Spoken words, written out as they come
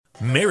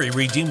Mary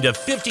redeemed a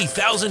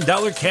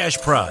 $50,000 cash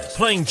prize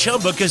playing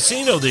Chumba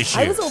Casino this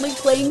year. I was only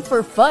playing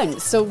for fun,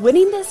 so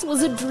winning this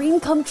was a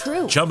dream come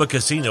true. Chumba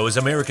Casino is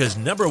America's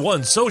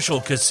 #1 social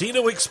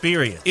casino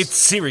experience. It's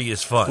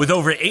serious fun. With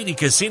over 80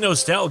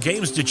 casino-style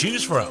games to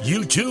choose from,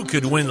 you too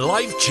could win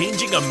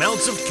life-changing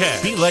amounts of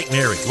cash. Be like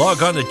Mary.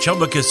 Log on to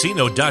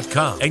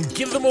ChumbaCasino.com and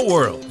give them a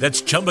whirl.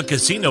 That's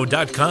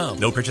ChumbaCasino.com.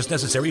 No purchase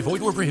necessary.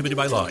 Void where prohibited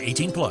by law.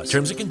 18+.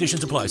 Terms and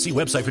conditions apply. See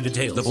website for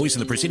details. The voice in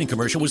the preceding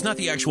commercial was not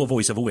the actual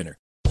voice of a winner.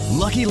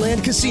 Lucky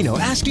Land Casino,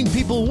 asking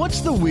people, what's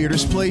the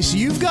weirdest place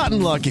you've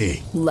gotten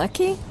lucky?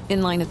 Lucky?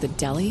 In line at the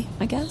deli,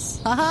 I guess?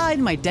 Aha,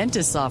 in my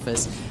dentist's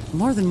office.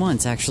 More than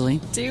once,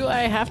 actually. Do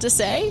I have to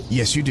say?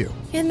 Yes, you do.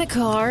 In the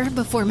car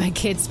before my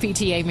kids'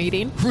 PTA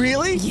meeting.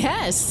 Really?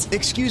 Yes.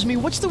 Excuse me,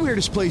 what's the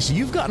weirdest place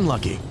you've gotten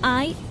lucky?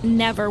 I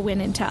never win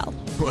and tell.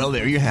 Well,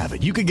 there you have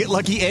it. You can get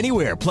lucky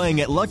anywhere,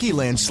 playing at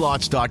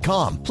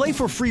LuckyLandSlots.com. Play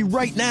for free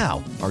right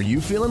now. Are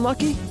you feeling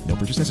lucky? No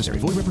purchase necessary.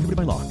 Void where prohibited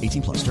by law.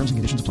 18+. Terms and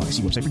conditions apply.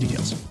 See website for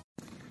details.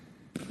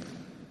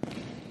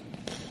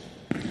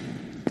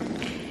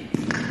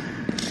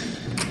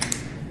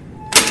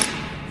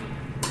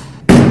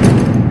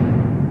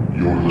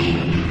 You're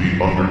listening to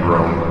the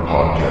Underground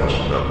Podcast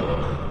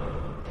Network.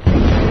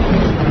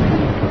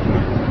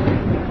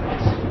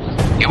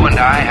 You and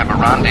I have a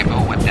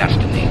rendezvous with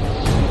destiny.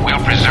 We'll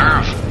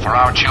preserve for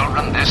our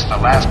children this, the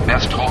last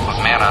best hope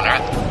of man on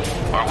earth,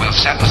 or we'll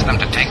sentence them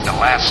to take the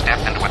last step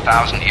into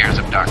 1,000 years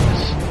of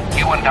darkness.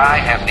 You and I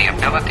have the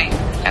ability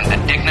and the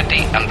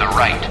dignity and the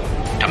right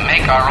to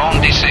make our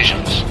own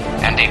decisions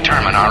and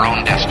determine our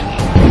own destiny.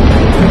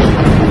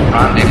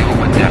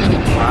 Rendezvous with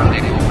destiny.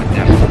 Rendezvous with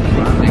destiny.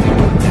 Rendezvous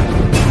with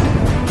destiny.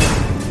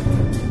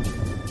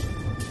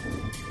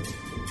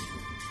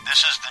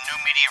 This is the New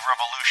Media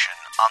Revolution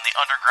on the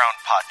Underground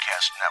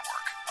Podcast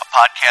Network, a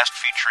podcast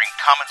featuring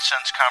common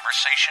sense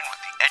conversation with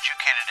the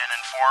educated and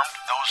informed,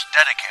 those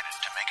dedicated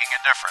to making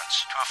a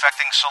difference, to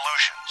effecting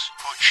solutions,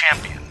 who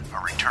champion a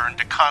return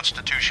to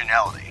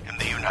constitutionality in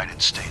the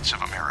United States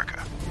of America.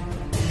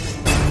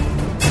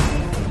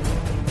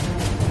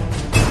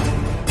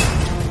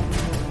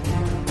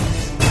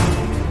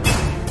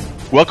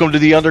 Welcome to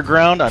the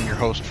Underground. I'm your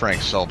host,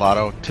 Frank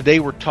Salvato. Today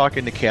we're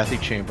talking to Kathy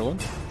Chamberlain.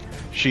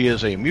 She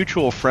is a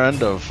mutual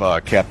friend of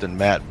Captain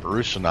Matt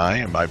Bruce and I,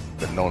 and I've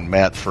been known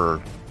Matt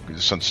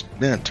since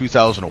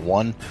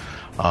 2001.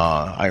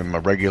 I'm a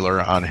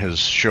regular on his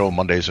show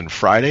Mondays and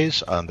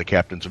Fridays on the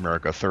Captain's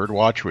America Third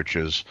Watch, which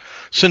is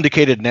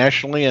syndicated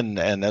nationally. And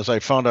as I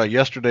found out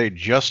yesterday,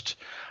 we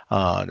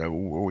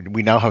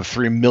now have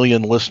 3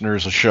 million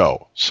listeners a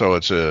show. So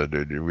it's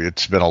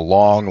been a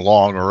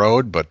long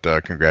road, but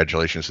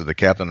congratulations to the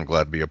Captain. I'm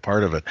glad to be a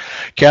part of it.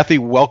 Kathy,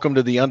 welcome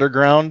to the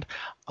Underground.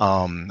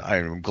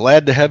 I'm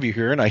glad to have you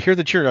here, and I hear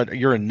that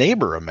you're a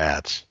neighbor of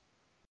Matt's.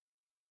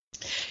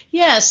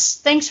 Yes,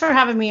 thanks for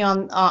having me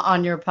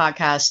on your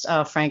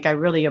podcast, Frank. I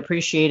really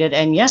appreciate it.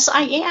 And yes,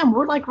 I am.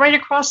 We're like right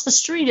across the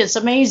street. It's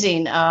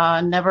amazing.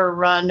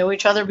 Never knew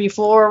each other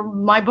before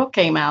my book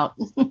came out.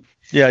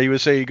 Yeah, you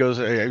would say, he goes,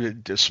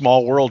 a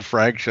small world,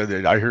 Frank.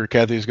 I hear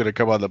Kathy's going to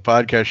come on the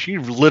podcast. She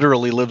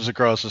literally lives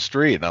across the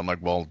street. And I'm like,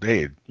 well,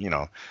 hey,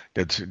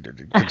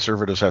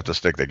 conservatives have to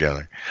stick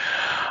together.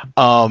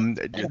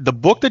 The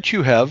book that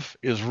you have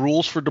is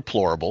Rules for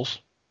Deplorables.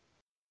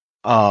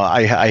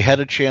 I had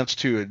a chance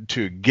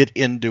to get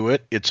into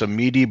it. It's a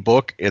meaty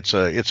book. It's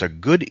a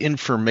good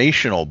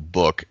informational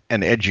book,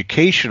 an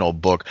educational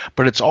book,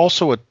 but it's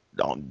also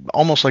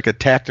almost like a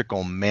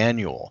tactical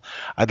manual.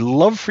 I'd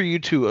love for you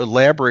to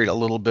elaborate a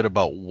little bit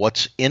about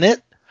what's in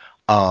it,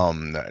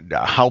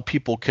 how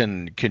people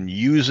can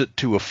use it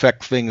to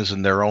affect things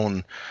in their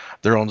own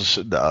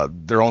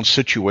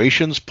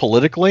situations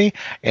politically,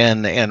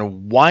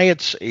 and why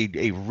it's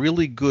a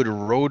really good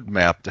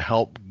roadmap to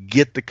help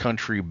get the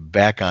country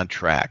back on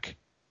track.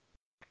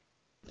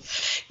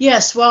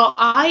 Yes, well,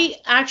 I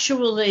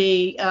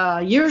actually,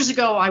 years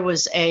ago, I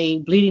was a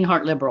bleeding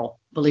heart liberal,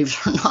 believe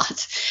it or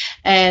not.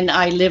 And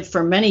I lived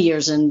for many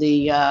years in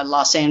the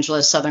Los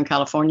Angeles, Southern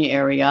California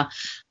area.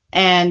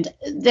 And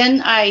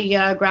then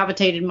I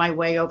gravitated my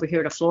way over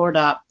here to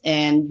Florida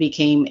and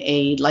became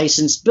a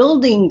licensed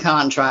building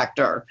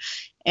contractor.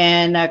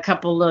 And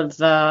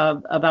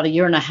about a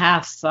year and a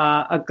half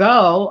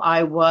ago,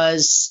 I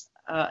was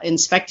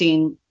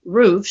inspecting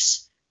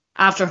roofs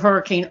after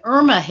Hurricane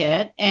Irma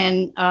hit,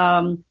 and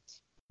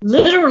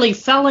literally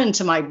fell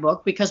into my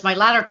book because my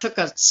ladder took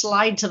a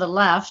slide to the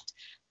left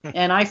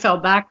and I fell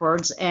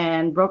backwards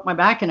and broke my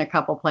back in a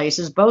couple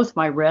places, both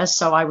my wrists.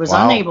 So I was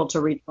unable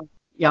to return.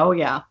 Oh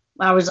yeah.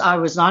 I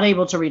was not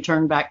able to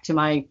return back to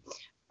my,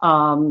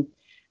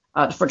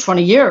 for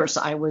 20 years,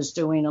 I was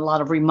doing a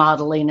lot of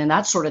remodeling and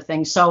that sort of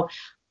thing. So,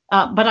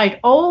 but I'd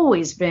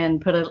always been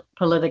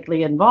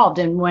politically involved.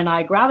 And when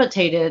I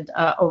gravitated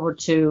over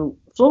to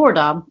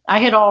Florida, I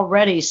had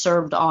already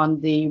served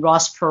on the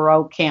Ross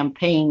Perot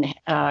campaign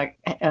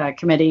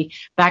committee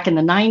back in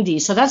the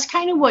 90s. So that's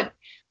kind of what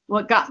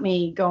got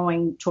me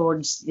going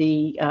towards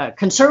the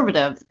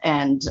conservative,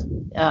 and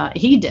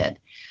he did.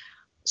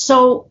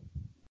 So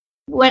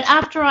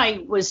after I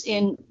was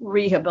in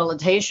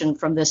rehabilitation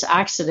from this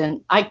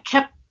accident, I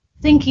kept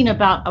thinking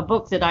about a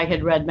book that I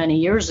had read many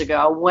years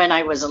ago when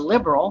I was a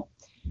liberal,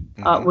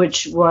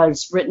 which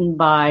was written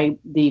by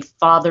the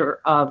father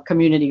of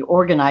community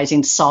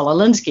organizing, Saul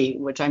Alinsky,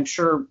 which I'm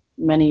sure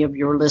many of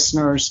your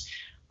listeners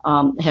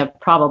have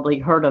probably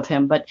heard of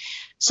him. But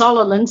Saul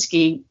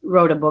Alinsky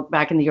wrote a book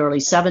back in the early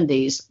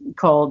 70s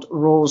called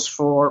Rules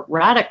for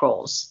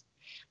Radicals.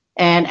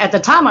 And at the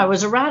time, I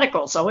was a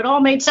radical, so it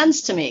all made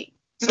sense to me.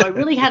 So I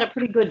really had a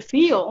pretty good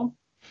feel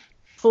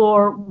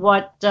for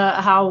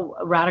how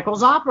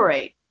radicals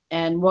operate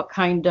and what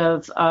kind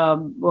of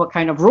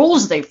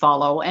rules they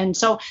follow. And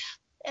so,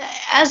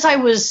 as I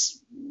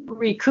was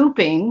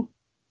recouping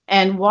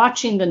and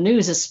watching the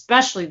news,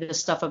 especially this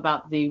stuff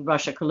about the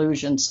Russia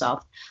collusion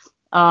stuff,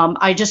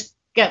 I just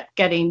kept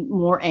getting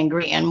more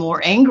angry and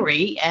more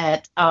angry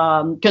at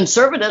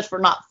conservatives for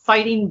not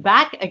fighting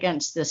back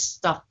against this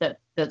stuff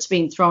that's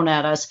being thrown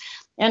at us.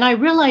 And I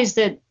realized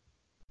that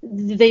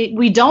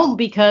we don't,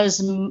 because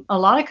a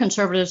lot of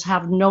conservatives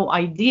have no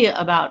idea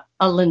about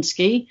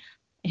Alinsky,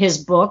 his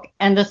book,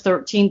 and the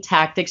 13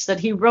 tactics that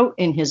he wrote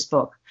in his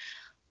book,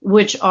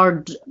 which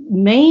are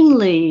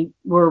mainly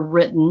were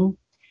written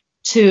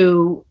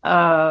to,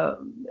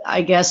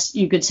 I guess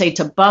you could say,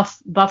 to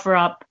buffer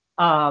up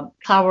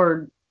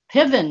Cloward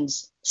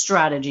Piven's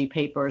strategy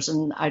papers.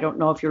 And I don't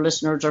know if your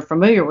listeners are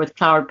familiar with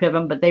Cloward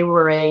Piven, but they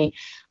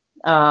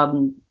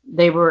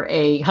were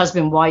a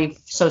husband-wife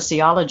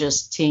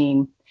sociologist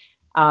team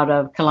out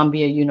of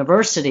Columbia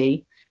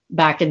University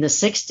back in the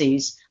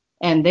 60s.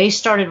 And they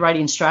started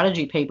writing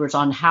strategy papers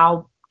on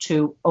how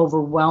to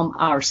overwhelm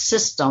our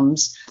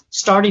systems,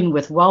 starting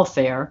with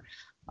welfare,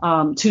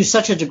 to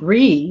such a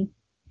degree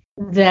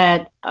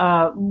that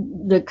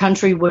the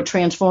country would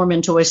transform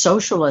into a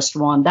socialist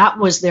one. That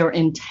was their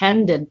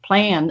intended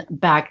plan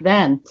back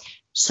then.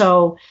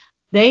 So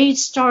they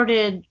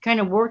started kind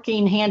of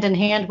working hand in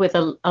hand with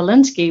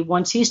Alinsky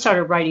once he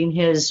started writing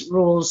his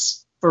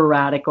Rules for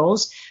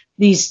Radicals.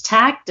 These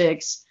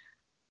tactics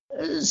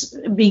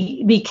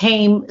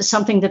became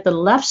something that the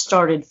left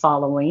started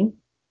following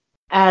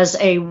as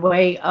a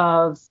way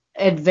of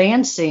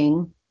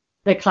advancing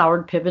the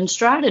Cloward Piven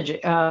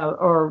strategy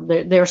or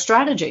their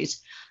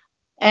strategies.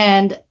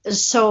 And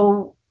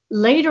so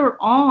later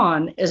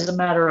on, as a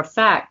matter of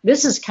fact,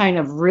 this is kind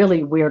of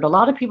really weird. A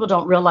lot of people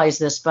don't realize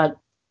this, but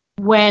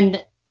when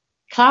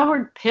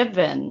Cloward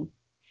Piven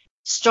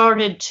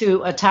started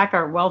to attack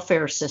our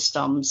welfare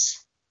systems,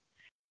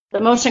 the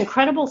most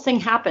incredible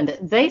thing happened.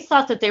 They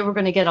thought that they were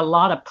going to get a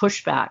lot of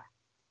pushback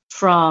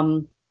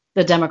from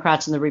the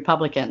Democrats and the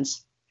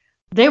Republicans.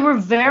 They were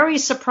very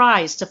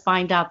surprised to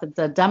find out that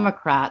the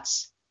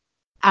Democrats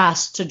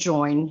asked to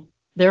join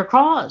their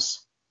cause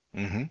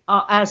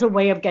as a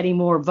way of getting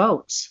more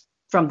votes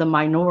from the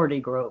minority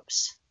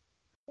groups.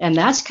 And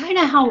that's kind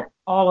of how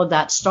all of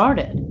that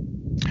started.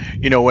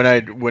 You know,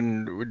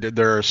 when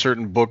there are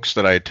certain books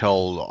that I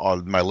tell all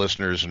my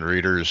listeners and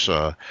readers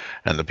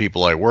and the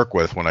people I work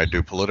with when I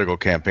do political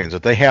campaigns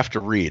that they have to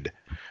read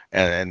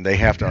and they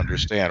have to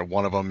understand.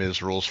 One of them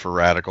is Rules for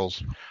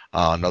Radicals.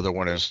 Another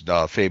one is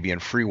Fabian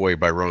Freeway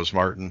by Rose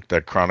Martin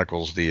that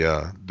chronicles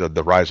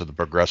the rise of the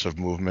progressive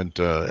movement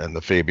and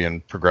the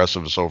Fabian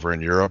progressives over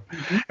in Europe.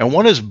 And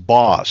one is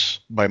Boss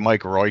by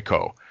Mike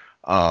Royko,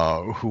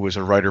 who was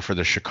a writer for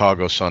the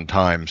Chicago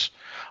Sun-Times.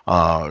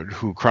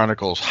 Who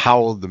chronicles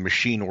how the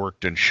machine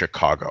worked in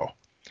Chicago.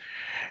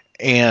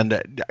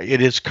 And it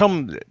has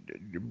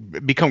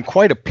become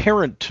quite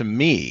apparent to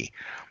me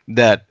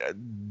that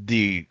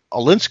the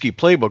Alinsky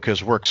playbook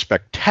has worked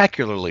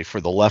spectacularly for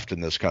the left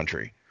in this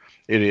country.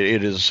 It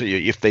is,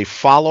 if they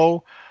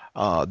follow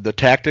the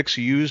tactics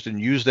used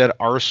and use that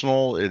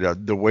arsenal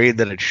the way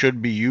that it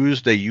should be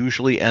used, they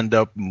usually end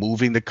up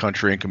moving the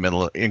country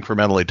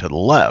incrementally to the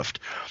left.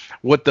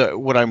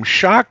 What I'm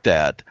shocked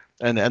at,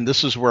 and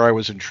this is where I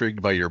was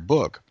intrigued by your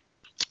book,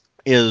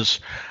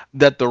 is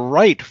that the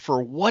right,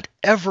 for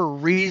whatever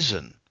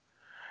reason,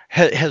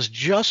 has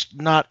just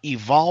not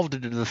evolved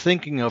into the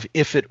thinking of,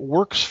 if it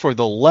works for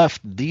the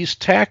left, these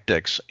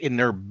tactics in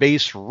their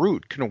base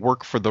root can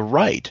work for the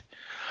right.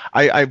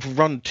 I've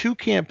run 2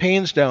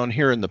 campaigns down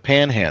here in the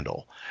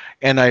Panhandle,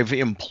 and I've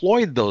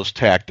employed those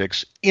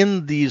tactics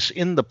in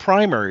the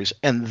primaries,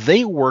 and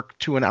they work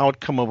to an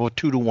outcome of a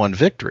 2-to-1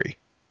 victory.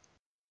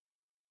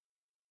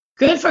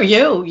 Good for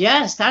you.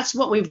 Yes, that's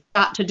what we've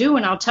got to do.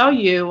 And I'll tell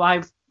you,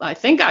 I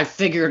think I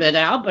figured it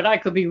out, but I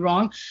could be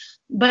wrong.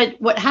 But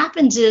what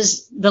happens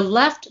is the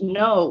left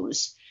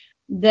knows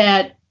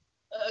that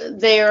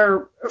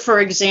for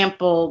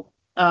example,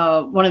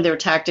 one of their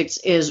tactics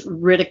is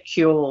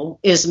ridicule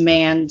is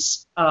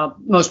man's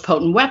most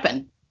potent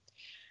weapon.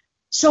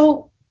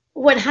 So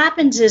what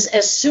happens is,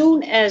 as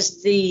soon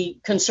as the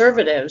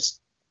conservatives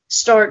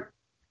start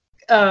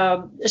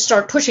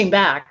pushing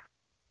back,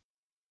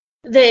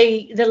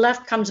 the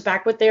left comes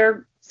back with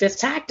their 5th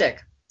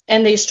tactic,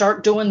 and they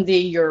start doing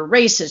you're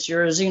racist,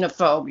 you're a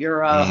xenophobe,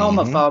 you're a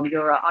homophobe,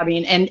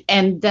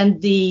 and then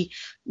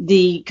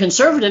the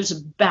conservatives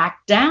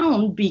back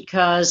down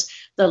because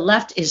the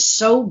left is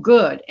so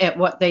good at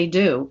what they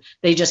do.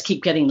 They just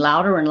keep getting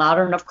louder and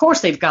louder. And of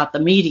course, they've got the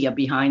media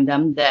behind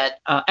them that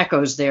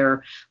echoes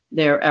their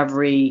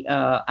every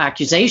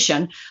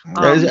accusation.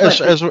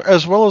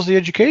 As well as the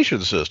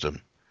education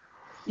system.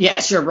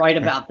 Yes, you're right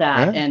about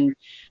that. Yeah.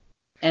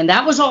 And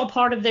that was all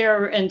part of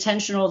their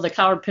the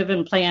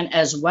Cloward-Piven plan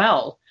as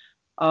well.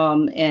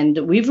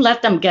 And we've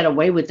let them get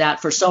away with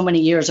that for so many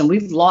years, and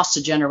we've lost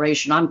a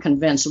generation. I'm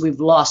convinced we've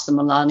lost the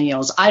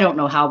millennials. I don't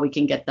know how we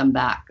can get them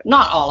back.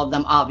 Not all of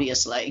them,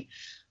 obviously,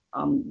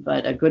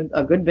 but a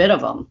good bit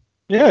of them.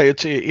 Yeah,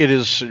 it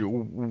is.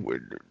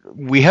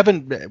 We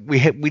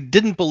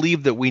didn't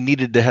believe that we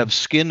needed to have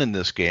skin in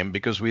this game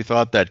because we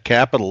thought that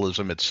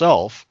capitalism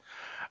itself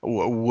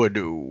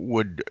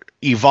would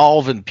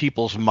evolve in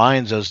people's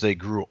minds as they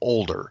grew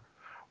older.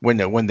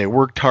 When they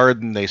worked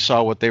hard and they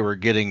saw what they were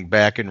getting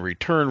back in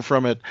return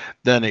from it,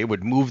 then it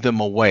would move them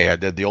away. I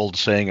did the old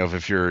saying of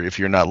if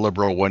you're not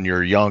liberal when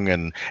you're young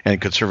and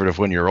conservative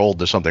when you're old,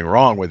 there's something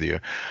wrong with you.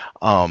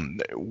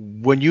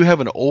 When you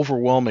have an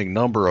overwhelming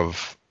number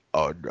of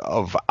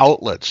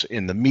outlets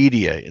in the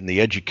media, in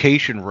the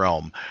education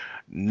realm,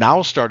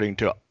 now starting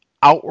to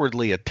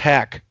outwardly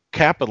attack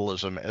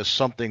capitalism as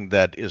something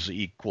that is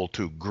equal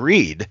to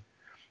greed,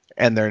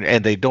 and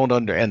they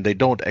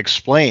don't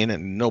explain,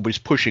 and nobody's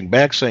pushing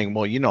back saying,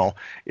 well,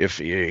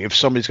 if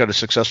somebody's got a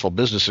successful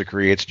business that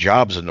creates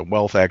jobs and the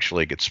wealth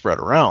actually gets spread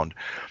around,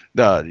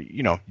 then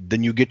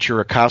you get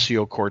your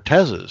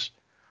Ocasio-Cortezes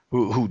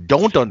who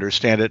don't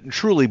understand it and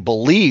truly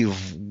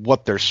believe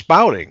what they're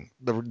spouting,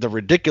 the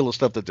ridiculous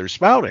stuff that they're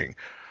spouting.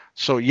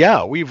 So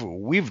yeah,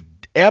 we've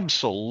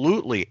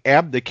absolutely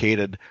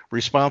abdicated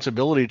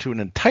responsibility to an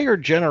entire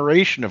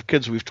generation of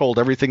kids we've told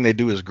everything they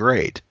do is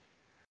great.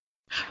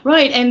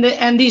 Right,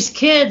 and these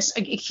kids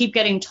keep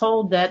getting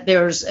told that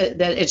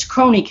that it's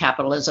crony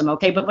capitalism,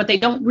 okay? But what they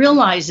don't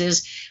realize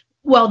is,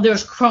 well,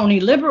 there's crony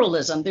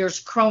liberalism, there's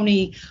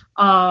crony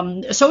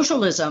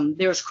socialism,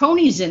 there's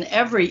cronies in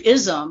every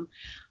ism,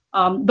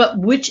 but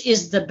which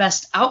is the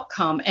best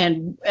outcome?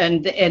 And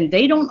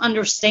they don't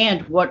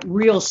understand what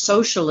real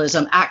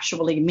socialism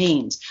actually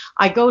means.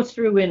 I go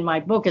through in my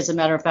book, as a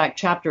matter of fact,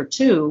 chapter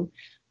 2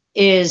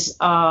 is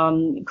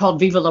called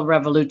Viva la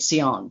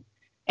Revolucion.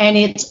 And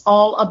it's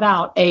all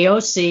about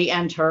AOC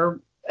and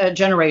her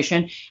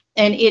generation.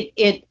 And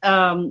it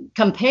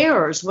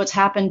compares what's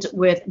happened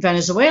with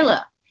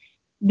Venezuela.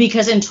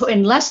 Because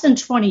in less than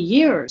 20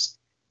 years,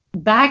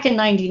 back in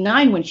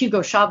 1999, when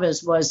Hugo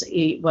Chavez was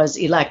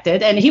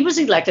elected, and he was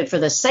elected for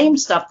the same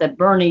stuff that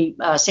Bernie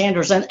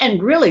Sanders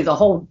and really the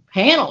whole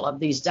panel of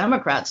these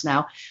Democrats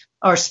now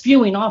are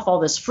spewing off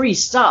all this free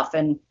stuff.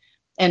 And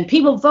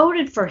people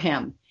voted for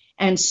him.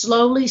 And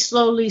slowly,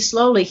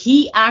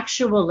 he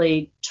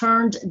actually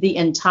turned the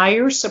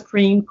entire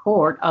Supreme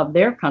Court of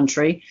their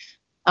country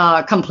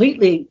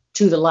completely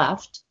to the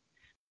left,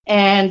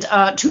 and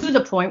to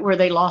the point where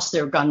they lost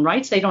their gun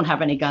rights. They don't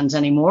have any guns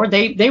anymore.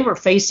 They were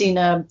facing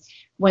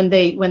when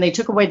they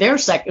took away their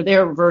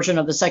version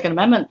of the Second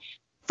Amendment.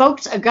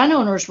 Folks, gun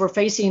owners were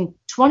facing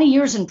 20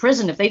 years in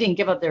prison if they didn't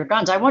give up their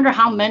guns. I wonder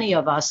how many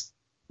of us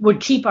would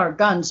keep our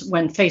guns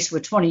when faced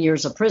with 20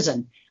 years of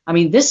prison. I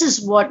mean, this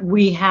is what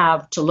we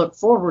have to look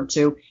forward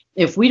to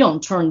if we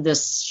don't turn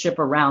this ship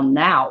around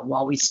now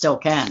while we still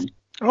can.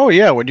 Oh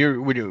yeah,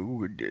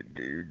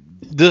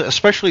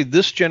 especially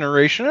this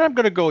generation. I'm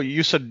going to go.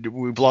 You said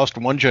we've lost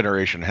one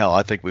generation. Hell,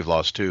 I think we've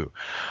lost two.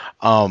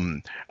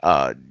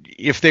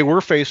 If they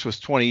were faced with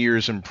 20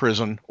 years in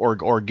prison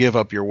or give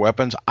up your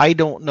weapons, I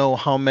don't know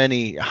how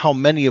many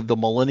of the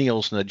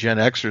millennials and the Gen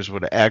Xers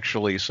would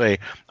actually say,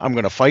 "I'm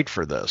going to fight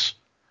for this."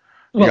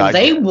 Well,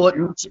 they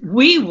wouldn't.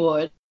 We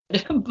would.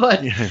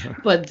 But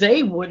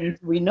they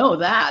wouldn't. We know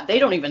that. They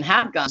don't even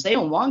have guns. They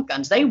don't want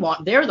guns.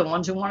 They're the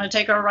ones who want to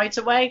take our rights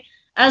away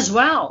as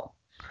well.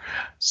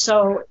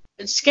 So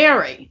it's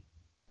scary.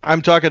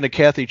 I'm talking to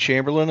Kathy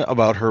Chamberlain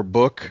about her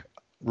book,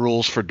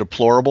 Rules for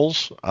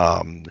Deplorables.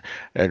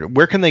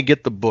 Where can they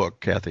get the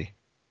book, Kathy?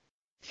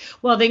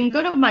 Well, they can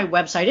go to my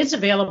website. It's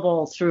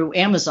available through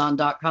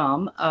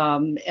Amazon.com,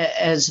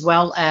 as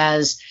well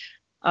as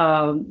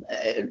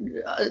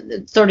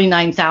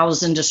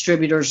 39,000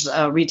 distributors,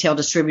 retail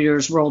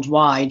distributors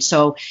worldwide.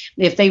 So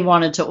if they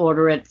wanted to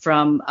order it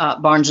from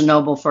Barnes &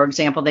 Noble, for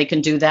example, they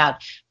can do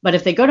that. But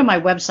if they go to my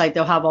website,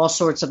 they'll have all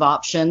sorts of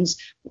options.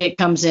 It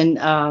comes in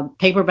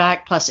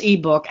paperback plus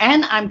ebook,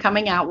 and I'm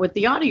coming out with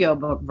the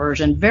audiobook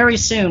version very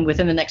soon,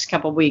 within the next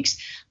couple of weeks.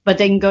 But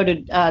they can go to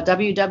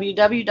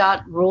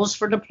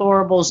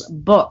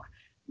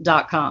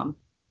www.rulesfordeplorablesbook.com.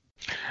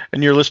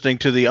 And you're listening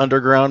to The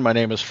Underground. My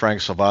name is Frank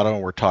Salvato,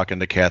 and we're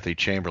talking to Kathy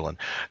Chamberlain.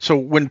 So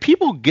when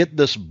people get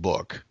this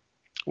book,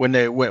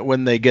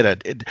 when they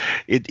get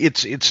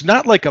it's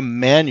not like a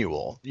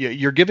manual.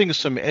 You're giving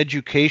some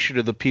education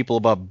to the people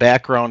about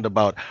background,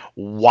 about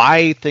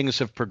why things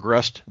have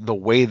progressed the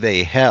way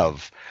they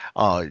have,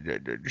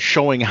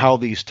 showing how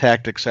these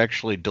tactics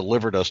actually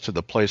delivered us to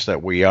the place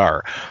that we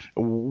are.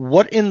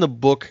 What in the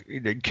book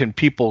can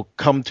people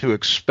come to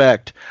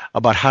expect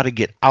about how to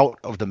get out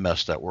of the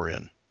mess that we're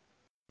in?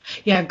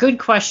 Yeah, good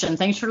question.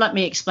 Thanks for letting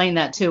me explain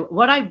that too.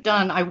 What I've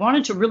done, I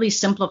wanted to really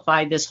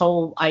simplify this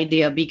whole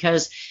idea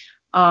because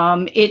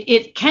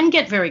it can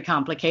get very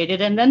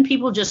complicated and then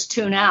people just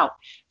tune out.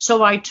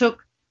 So I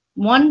took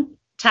one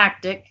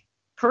tactic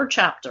per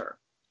chapter.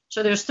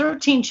 So there's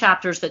 13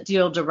 chapters that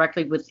deal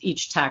directly with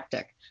each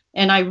tactic.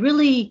 And I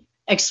really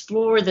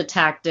explore the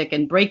tactic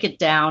and break it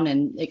down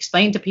and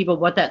explain to people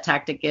what that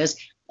tactic is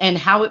and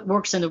how it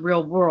works in the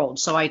real world.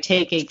 So I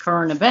take a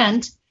current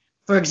event.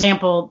 For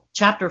example,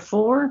 chapter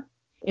 4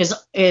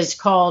 is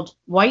called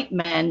White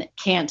Men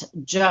Can't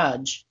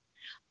Judge.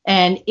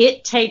 And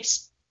it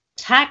takes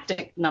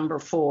tactic number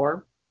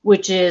 4,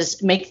 which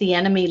is make the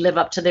enemy live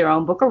up to their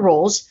own book of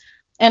rules.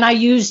 And I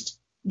used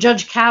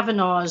Judge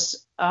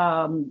Kavanaugh's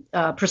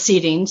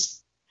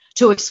proceedings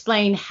to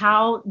explain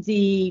how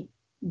the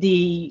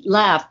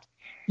left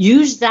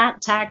used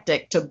that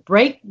tactic to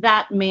break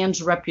that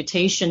man's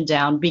reputation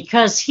down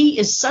because he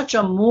is such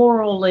a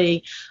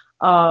morally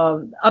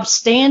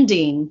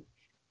upstanding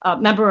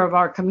member of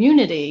our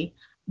community.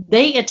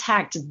 They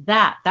attacked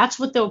that. That's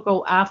what they'll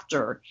go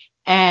after.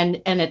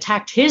 And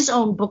attacked his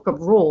own book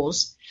of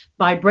rules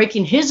by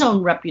breaking his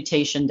own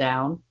reputation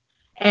down.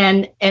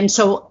 And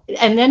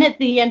then at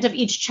the end of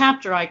each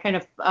chapter, I kind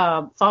of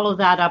follow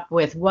that up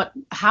with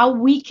how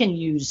we can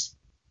use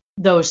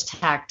those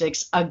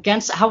tactics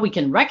against, how we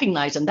can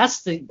recognize them.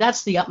 That's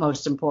the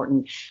utmost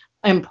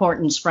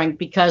importance, Frank,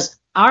 because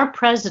our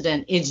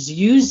president is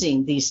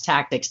using these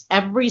tactics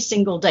every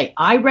single day.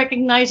 I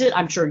recognize it.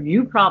 I'm sure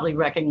you probably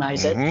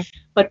recognize it,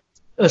 but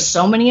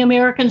so many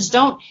Americans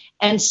don't.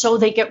 And so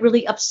they get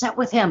really upset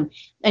with him.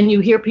 And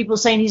you hear people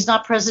saying he's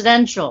not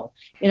presidential.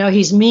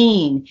 He's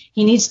mean.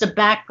 He needs to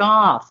back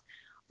off.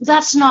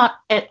 That's not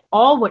at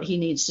all what he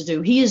needs to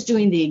do. He is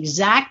doing the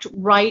exact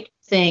right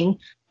thing.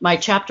 My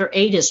chapter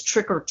 8 is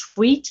Trick or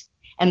Tweet.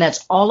 And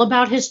that's all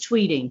about his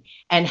tweeting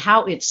and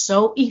how it's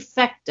so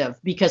effective.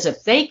 Because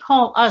if they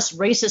call us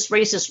racist,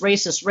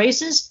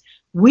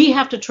 we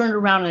have to turn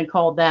around and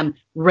call them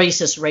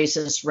racist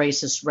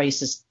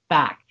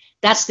back.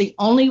 That's the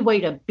only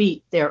way to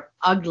beat their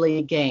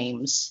ugly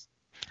games.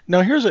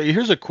 Now, here's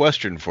a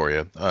question for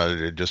you.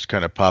 It just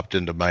kind of popped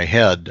into my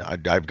head.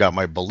 I've got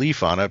my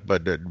belief on it,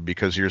 but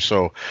because your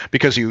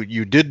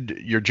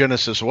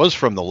genesis was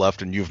from the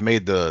left and you've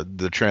made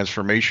the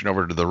transformation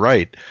over to the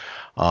right,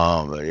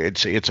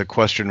 it's a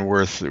question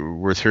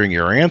worth hearing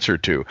your answer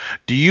to.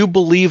 Do you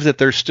believe that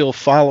they're still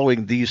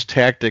following these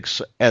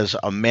tactics as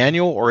a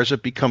manual, or has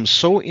it become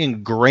so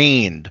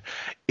ingrained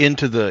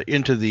into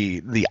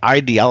the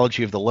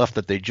ideology of the left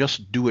that they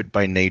just do it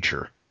by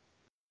nature?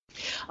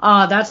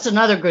 That's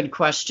another good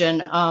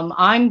question.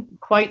 I'm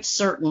quite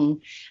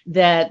certain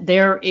that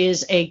there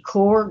is a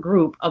core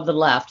group of the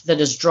left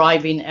that is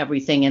driving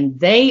everything, and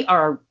they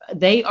are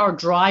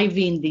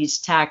driving these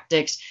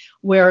tactics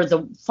where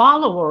the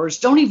followers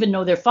don't even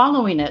know they're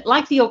following it,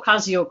 like the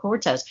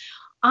Ocasio-Cortez.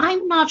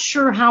 I'm not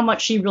sure how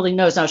much she really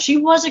knows. Now, she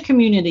was a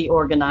community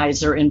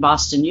organizer in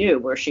Boston U,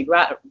 where she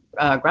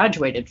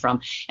graduated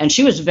from, and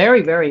she was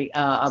very, very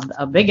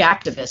a big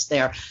activist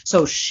there.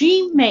 So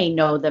she may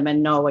know them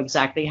and know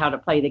exactly how to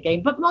play the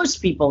game, but most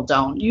people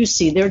don't. You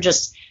see, they're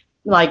just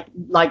like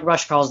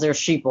Rush calls, they're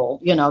sheeple.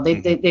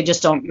 They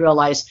just don't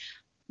realize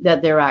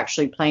that they're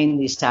actually playing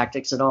these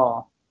tactics at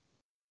all.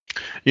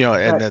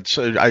 And that's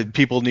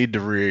people need to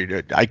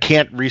read. I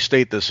can't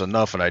restate this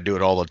enough, and I do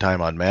it all the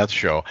time on Matt's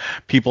show.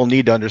 People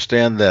need to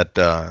understand that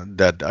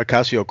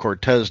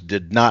Ocasio-Cortez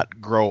did not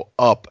grow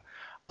up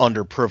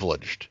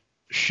underprivileged.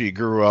 She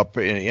grew up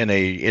in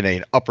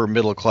an upper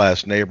middle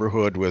class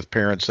neighborhood with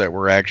parents that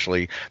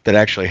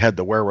actually had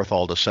the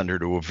wherewithal to send her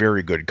to a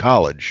very good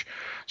college.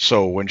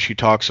 So when she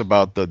talks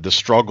about the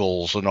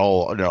struggles and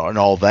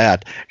all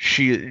that,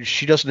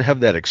 she doesn't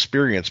have that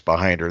experience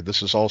behind her.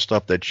 This is all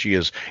stuff that she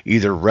has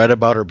either read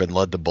about or been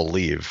led to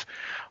believe.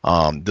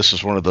 This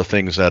is one of the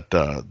things that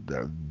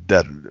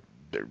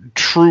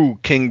true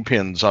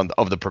kingpins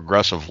of the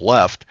progressive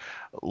left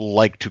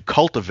like to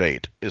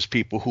cultivate, is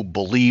people who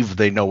believe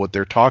they know what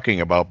they're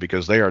talking about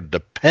because they are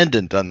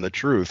dependent on the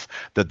truth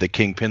that the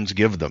kingpins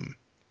give them.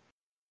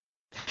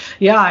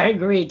 Yeah, I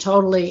agree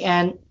totally.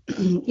 And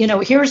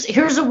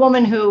here's a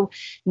woman who,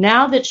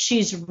 now that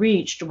she's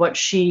reached what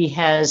she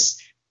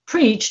has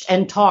preached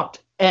and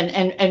talked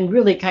and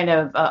really kind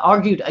of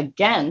argued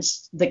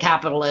against the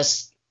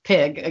capitalist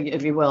pig,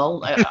 if you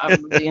will,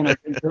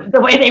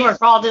 the way they were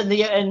called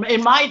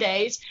in my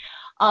days.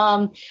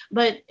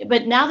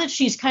 But now that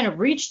she's kind of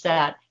reached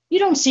that, you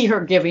don't see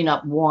her giving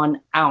up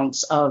 1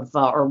 ounce of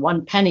or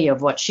 1 penny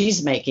of what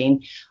she's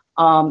making.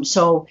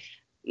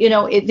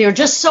 They're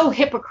just so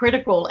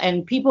hypocritical,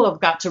 and people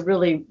have got to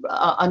really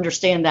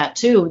understand that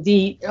too.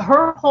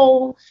 Her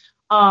whole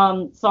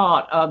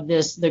thought of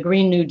this, the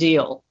Green New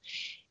Deal,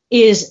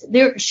 is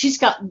there. She's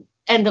got,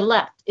 and the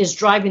left is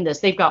driving this.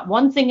 They've got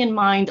one thing in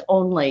mind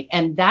only,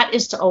 and that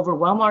is to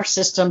overwhelm our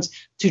systems,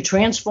 to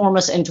transform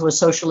us into a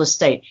socialist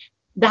state.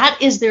 That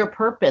is their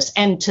purpose.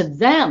 And to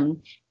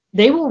them,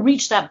 they will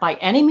reach that by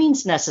any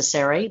means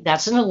necessary.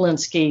 That's an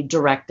Alinsky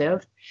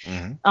directive.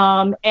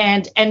 Mm-hmm.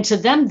 And to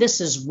them,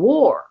 this is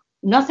war,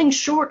 nothing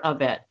short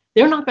of it.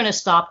 They're not going to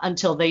stop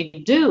until they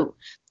do.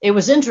 It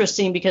was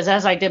interesting because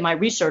as I did my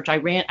research, I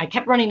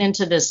kept running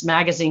into this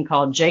magazine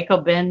called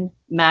Jacobin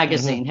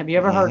Magazine. Mm-hmm. Have you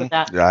ever heard of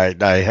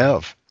that? I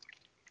have.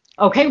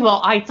 Okay,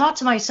 well, I thought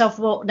to myself,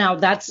 well, now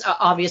that's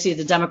obviously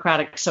the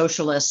Democratic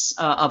Socialists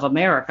of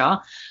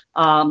America.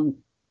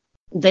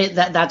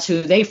 That's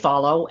who they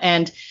follow.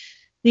 And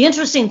the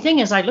interesting thing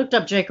is I looked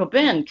up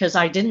Jacobin because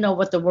I didn't know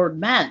what the word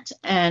meant,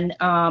 and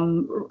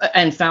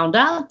found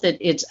out that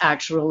it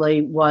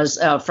actually was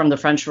from the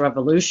French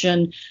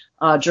Revolution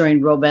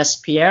during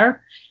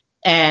Robespierre.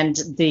 And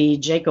the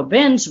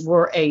Jacobins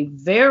were a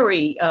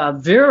very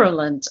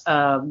virulent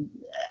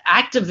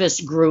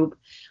activist group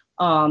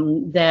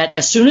that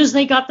as soon as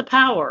they got the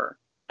power,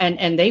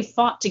 and they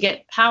fought to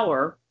get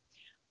power,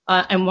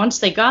 and once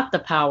they got the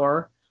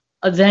power,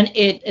 then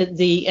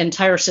the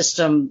entire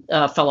system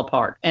fell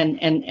apart.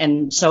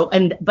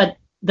 But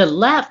the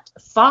left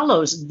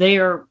follows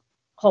their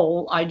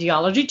whole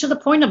ideology to the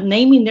point of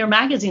naming their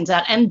magazines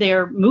that and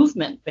their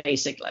movement,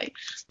 basically.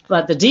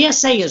 But the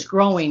DSA is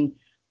growing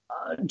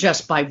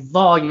just by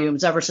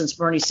volumes ever since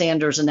Bernie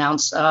Sanders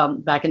announced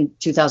back in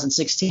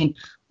 2016.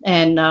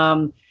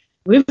 And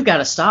we've got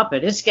to stop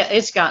it.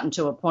 It's gotten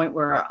to a point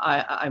where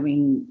I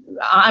mean,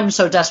 I'm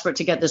so desperate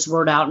to get this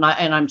word out,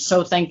 and I'm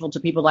so thankful to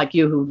people like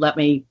you who let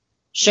me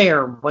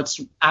share what's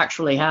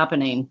actually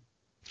happening.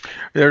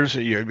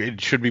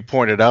 It should be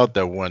pointed out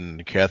that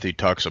when Kathy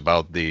talks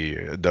about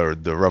the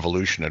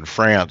revolution in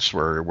France,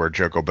 where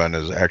Jacobin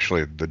is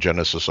actually the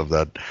genesis of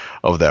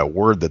that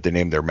word that they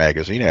named their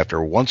magazine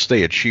after, once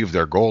they achieved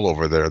their goal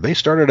over there, they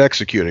started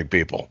executing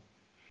people.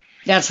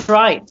 That's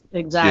right,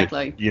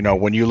 exactly.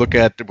 When you look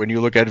at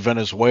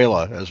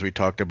Venezuela, as we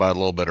talked about a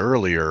little bit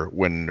earlier,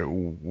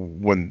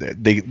 when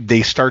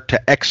they start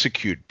to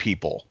execute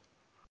people.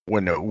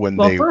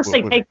 First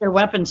they take their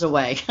weapons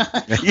away.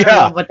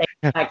 Yeah, but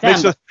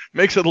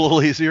makes it a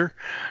little easier,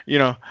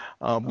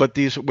 But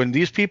when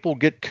these people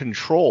get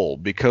control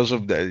because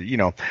of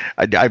the,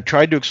 I've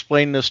tried to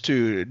explain this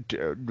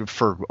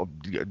for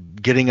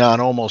getting on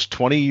almost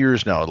 20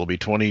 years now. It'll be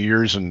 20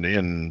 years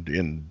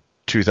in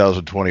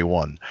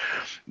 2021.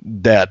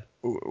 That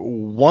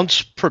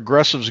once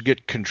progressives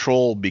get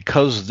control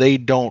because they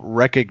don't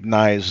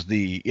recognize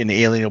the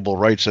inalienable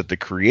rights that the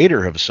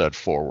Creator have set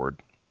forward.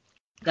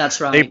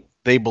 That's right.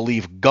 They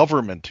believe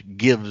government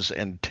gives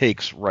and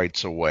takes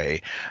rights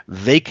away.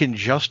 They can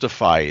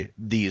justify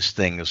these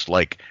things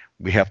like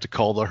we have to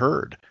call the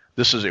herd.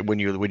 This is when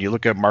you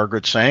look at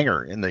Margaret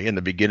Sanger in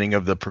the beginning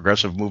of the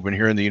progressive movement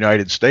here in the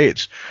United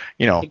States.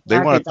 Exactly, they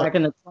want back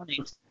in the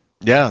 20s.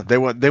 Yeah, they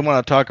want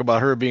to talk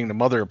about her being the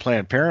mother of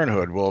Planned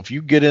Parenthood. Well, if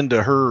you get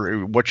into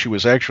her, what she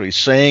was actually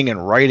saying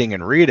and writing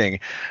and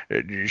reading,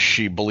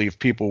 she believed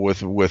people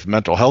with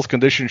mental health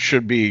conditions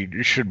should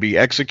be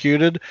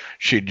executed.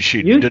 She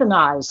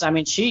euthanized. I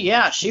mean, she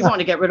wanted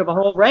to get rid of a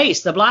whole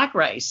race, the black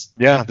race.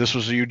 Yeah, this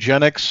was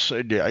eugenics,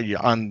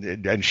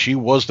 and she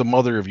was the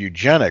mother of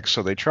eugenics.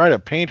 So they try to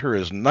paint her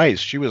as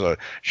nice. She was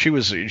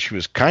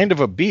kind of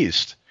a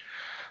beast.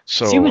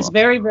 So she was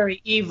very,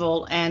 very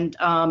evil, and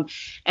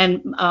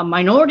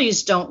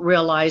minorities don't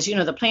realize,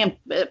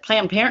 the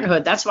Planned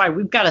Parenthood. That's why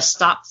we've got to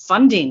stop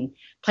funding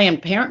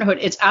Planned Parenthood.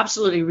 It's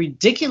absolutely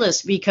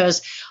ridiculous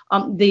because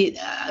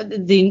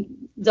the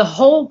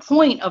whole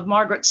point of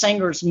Margaret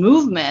Sanger's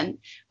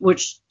movement,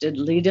 which did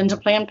lead into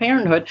Planned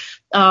Parenthood,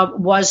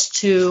 was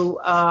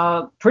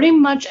to pretty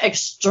much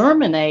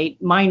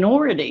exterminate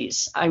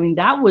minorities. I mean,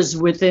 that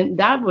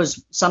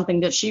was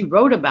something that she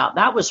wrote about.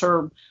 That was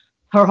her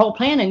whole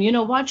plan. And you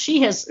know what?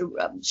 She has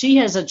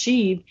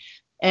achieved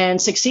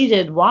and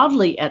succeeded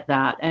wildly at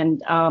that.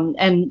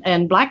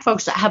 And black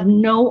folks have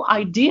no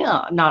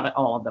idea, not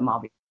all of them,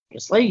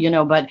 obviously,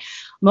 but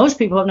most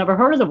people have never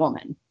heard of the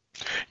woman.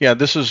 Yeah,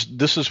 this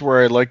is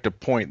where I like to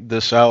point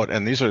this out,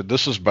 and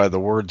this is by the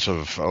words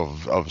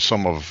of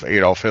some of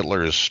Adolf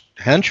Hitler's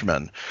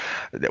henchmen.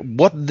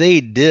 What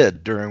they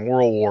did during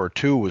World War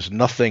II was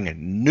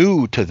nothing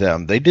new to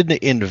them. They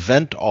didn't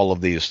invent all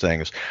of these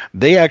things.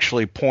 They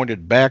actually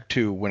pointed back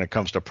to, when it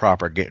comes to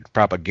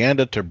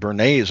propaganda, to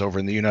Bernays over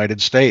in the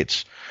United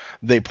States.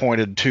 They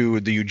pointed to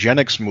the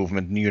eugenics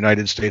movement in the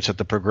United States that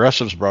the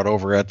progressives brought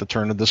over at the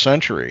turn of the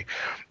century.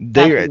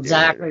 That's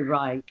exactly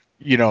right.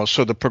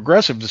 So the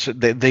progressives,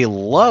 they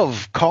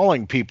love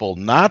calling people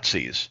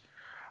Nazis,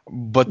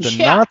 but the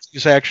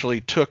Nazis actually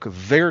took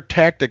their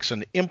tactics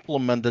and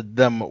implemented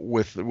them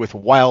with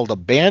wild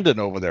abandon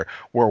over there,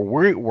 where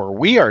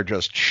we are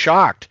just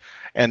shocked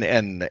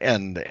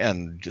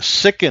and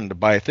sickened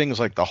by things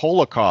like the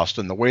Holocaust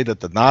and the way that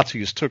the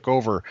Nazis took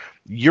over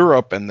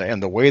Europe and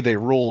the way they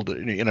ruled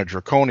in a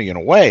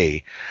draconian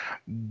way.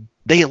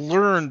 they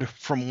learned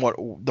from what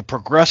the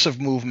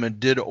progressive movement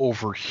did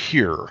over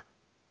here.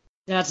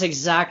 That's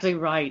exactly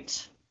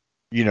right.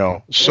 You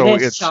know, so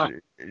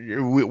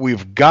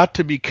we've got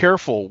to be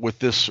careful with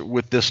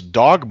this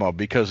dogma,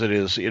 because it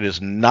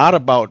is not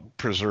about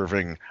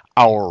preserving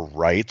our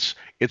rights.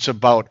 It's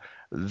about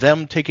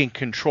them taking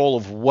control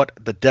of what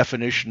the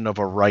definition of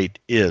a right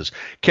is.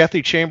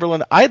 Kathy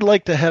Chamberlain, I'd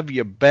like to have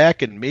you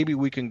back, and maybe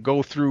we can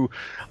go through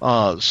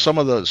some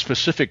of the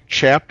specific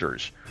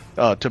chapters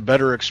to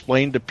better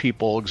explain to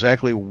people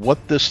exactly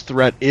what this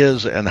threat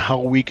is and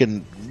how we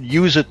can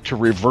use it to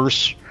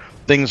reverse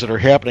things that are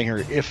happening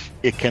here, if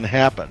it can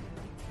happen.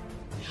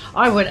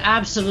 I would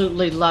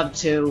absolutely love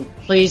to.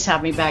 Please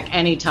have me back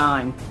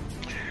anytime.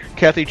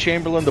 Kathy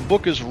Chamberlain, the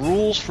book is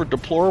Rules for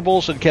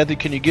Deplorables, and Kathy,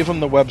 can you give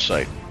them the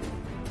website?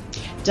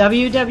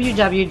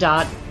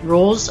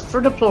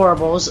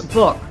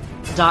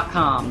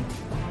 www.rulesfordeplorablesbook.com.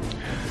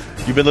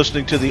 You've been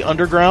listening to The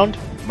Underground.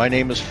 My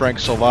name is Frank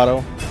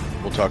Salvato.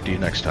 We'll talk to you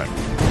next time.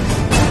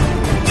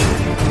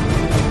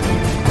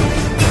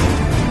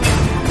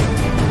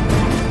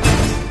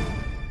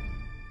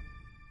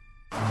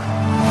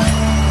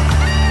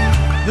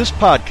 This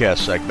podcast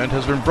segment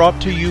has been brought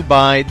to you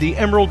by the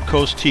Emerald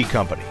Coast Tea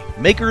Company,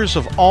 makers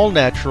of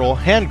all-natural,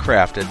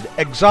 handcrafted,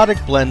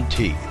 exotic blend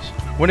teas.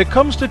 When it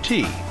comes to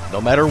tea, no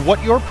matter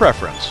what your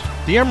preference,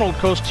 the Emerald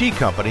Coast Tea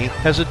Company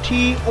has a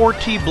tea or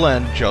tea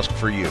blend just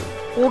for you.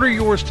 Order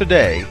yours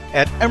today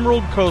at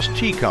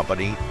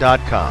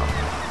emeraldcoastteacompany.com.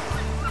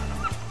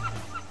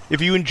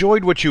 If you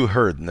enjoyed what you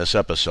heard in this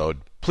episode,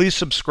 please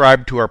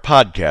subscribe to our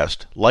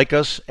podcast, like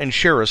us, and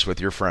share us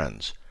with your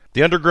friends.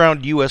 The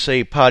Underground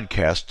USA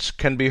podcasts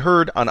can be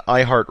heard on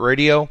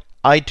iHeartRadio,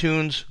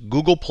 iTunes,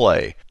 Google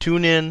Play,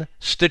 TuneIn,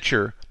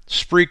 Stitcher,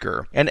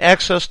 Spreaker, and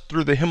accessed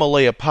through the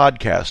Himalaya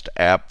podcast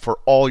app for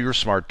all your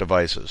smart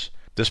devices.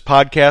 This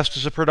podcast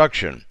is a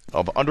production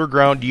of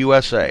Underground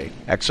USA,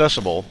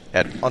 accessible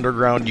at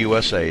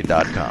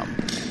undergroundusa.com.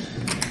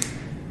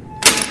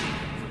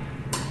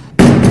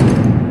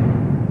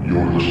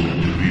 You're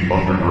listening to the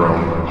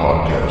Underground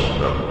Podcast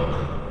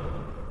Network.